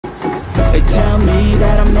They tell me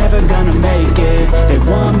that I'm never gonna make it. They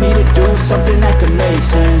want me to do something that could make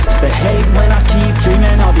sense. They hate when I keep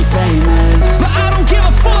dreaming I'll be famous, but I don't give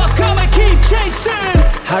a fuck, I'ma keep chasing.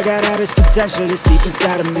 I got all this potential that's deep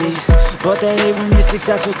inside of me, but they hate when you're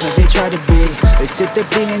successful cause they try to be. They sit there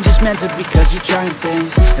being judgmental because you're trying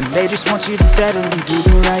things, and they just want you to settle and do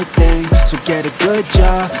the right thing. So get a good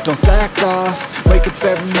job, don't slack off. Wake up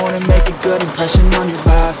every morning, make a good impression on your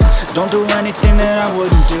boss. Don't do anything that I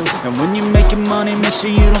wouldn't do, and when you're making money, make sure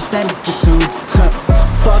you don't spend it too soon.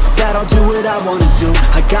 Fuck that, I'll do what I wanna do.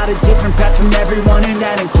 I got a different path from everyone, and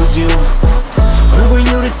that includes you. Who are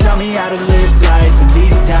you to tell me how to live life? In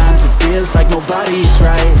these times it feels like nobody's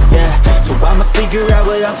right, yeah. So I'ma figure out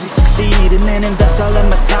what else we succeed, and then invest all of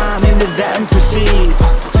my time into that and proceed.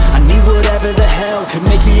 I need whatever the hell could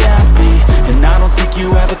make me happy, and I don't think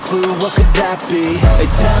you have a clue what could that be. They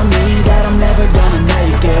tell me that I'm never gonna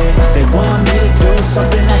make it. They want me to do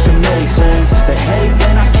something that could make sense. They hate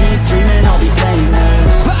when I keep dreaming I'll be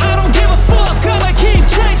famous, but I don't give a fuck, I'ma keep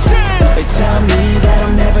chasing. They tell me that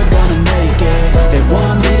I'm never gonna make it. They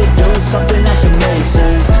want me to do something that could make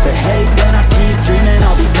sense. They hate when I keep dreaming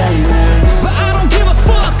I'll be famous, but I don't give a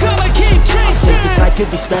fuck, I'ma keep chasing. I think this life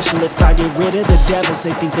could be special if I get rid of the devils.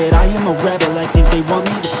 They think that I am a rebel, I think they want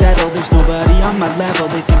me to settle. There's nobody on my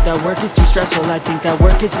level. They think that work is too stressful, I think that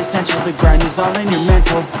work is essential. The grind is all in your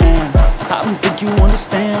mental, and I don't think you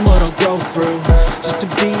understand what I'll go through just to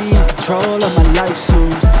be in control of my life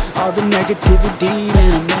soon. All the negativity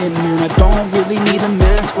that I'm in, and I don't really need a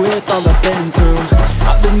mask with all I've been through.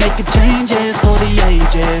 I've been making changes for the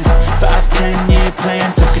ages. 5-10 year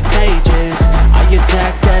plans are contagious. I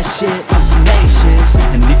attack that shit, I'm tenacious.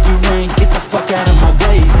 And if you ain't, get the fuck out of my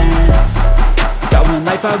way then. Got one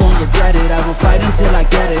life, I won't regret it. I will fight until I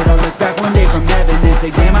get it. I'll look back one day from heaven and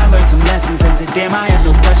say damn, I learned some lessons. And say damn, I had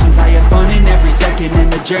no questions. I had fun in every second,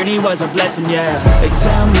 and the journey was a blessing, yeah. They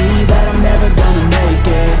tell me that I'm never gonna make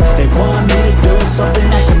it. They want me to do something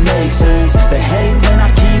that can make sense. They hate when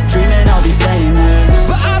I keep dreaming I'll be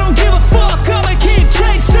famous, but I don't give a fuck, I'ma keep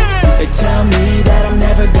chasing. They tell me that I'm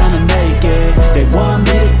never gonna make it. They want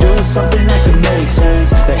me to do something that can make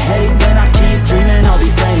sense. They hate when I keep dreaming I'll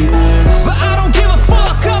be famous, but I don't give a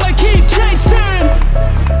fuck, I'ma keep chasing.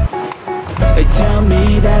 They tell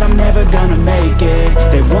me that I'm never gonna make it.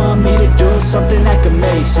 They want me to do something that can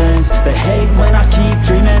make sense. They hate when I keep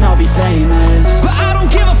dreaming I'll be famous, but I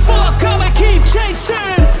don't give a fuck, I'ma keep chasing.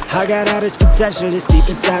 I got all this potential that's deep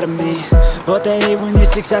inside of me, but they hate when you're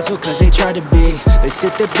successful cause they try to be. They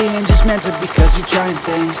sit there being judgmental because you're trying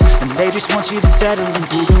things, and they just want you to settle and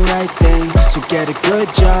do the right thing. So get a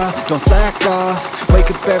good job, don't slack off.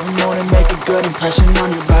 Wake up every morning, make a good impression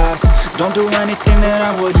on your boss. Don't do anything that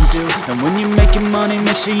I wouldn't do, and when you're making money,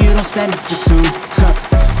 make sure you don't spend it too soon.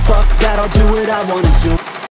 Fuck that, I'll do what I wanna do.